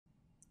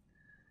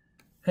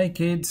Hey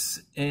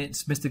kids,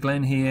 it's Mr.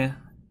 Glenn here.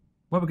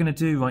 What we're going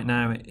to do right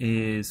now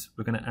is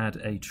we're going to add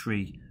a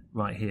tree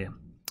right here.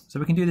 So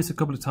we can do this a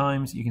couple of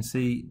times. You can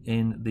see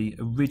in the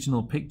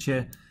original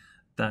picture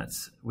that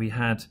we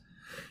had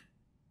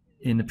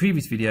in the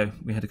previous video,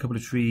 we had a couple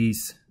of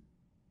trees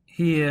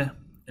here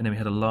and then we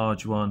had a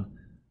large one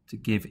to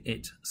give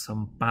it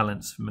some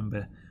balance.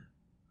 Remember,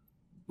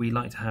 we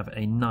like to have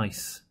a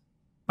nice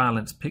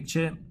balanced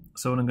picture.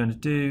 So what I'm going to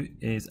do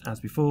is, as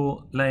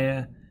before,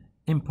 layer,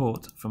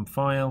 import from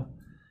file,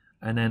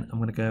 and then I'm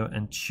going to go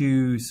and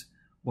choose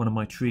one of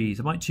my trees.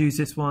 I might choose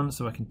this one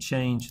so I can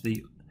change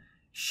the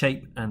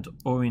shape and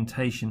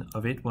orientation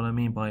of it. What I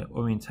mean by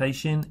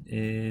orientation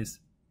is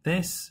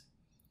this.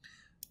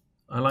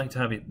 I like to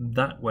have it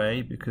that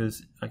way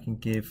because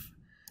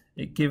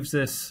it gives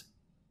us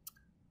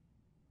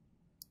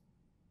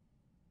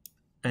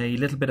a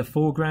little bit of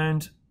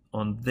foreground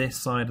on this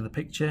side of the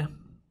picture.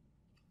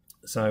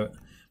 So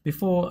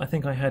before, I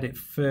think I had it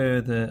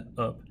further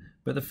up,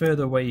 but the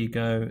further away you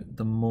go,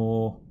 the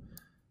more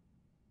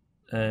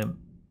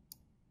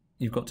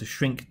you've got to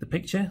shrink the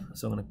picture.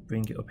 So I'm going to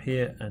bring it up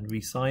here and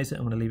resize it.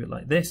 I'm going to leave it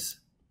like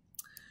this.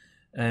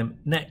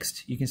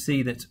 Next, you can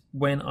see that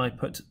when I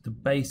put the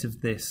base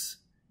of this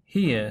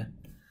here,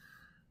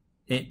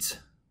 it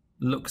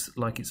looks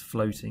like it's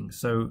floating.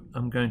 So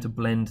I'm going to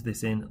blend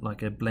this in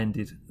like I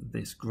blended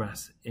this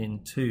grass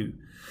in too.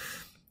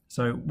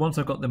 So once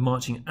I've got the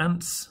marching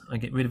ants, I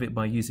get rid of it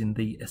by using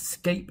the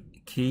escape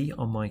key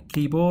on my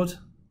keyboard,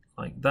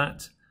 like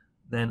that.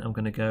 Then I'm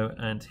going to go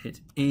and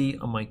hit E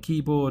on my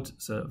keyboard.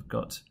 So I've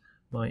got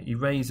my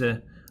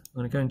eraser. I'm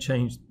going to go and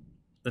change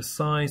the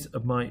size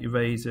of my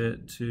eraser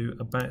to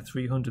about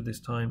 300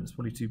 this time. It's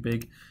probably too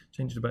big.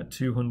 Change it to about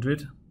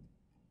 200.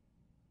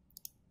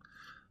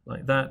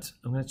 Like that.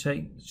 I'm going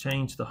to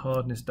change the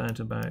hardness down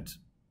to about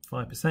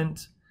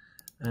 5%.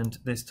 And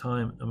this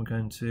time I'm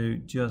going to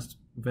just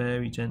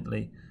very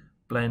gently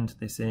blend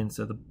this in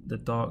so the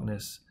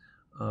darkness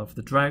of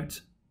the drought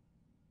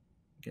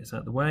gets out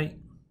of the way,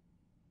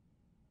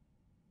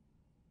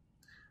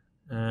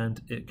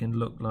 and it can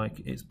look like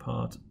it's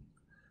part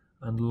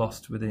and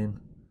lost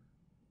within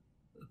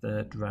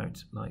the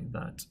drought like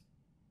that.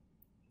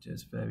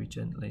 Just very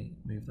gently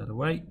move that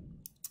away.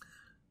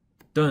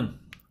 Done.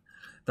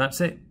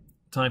 That's it.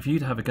 Time for you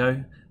to have a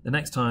go. The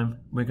next time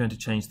we're going to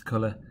change the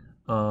colour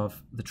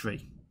of the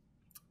tree.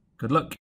 Good luck.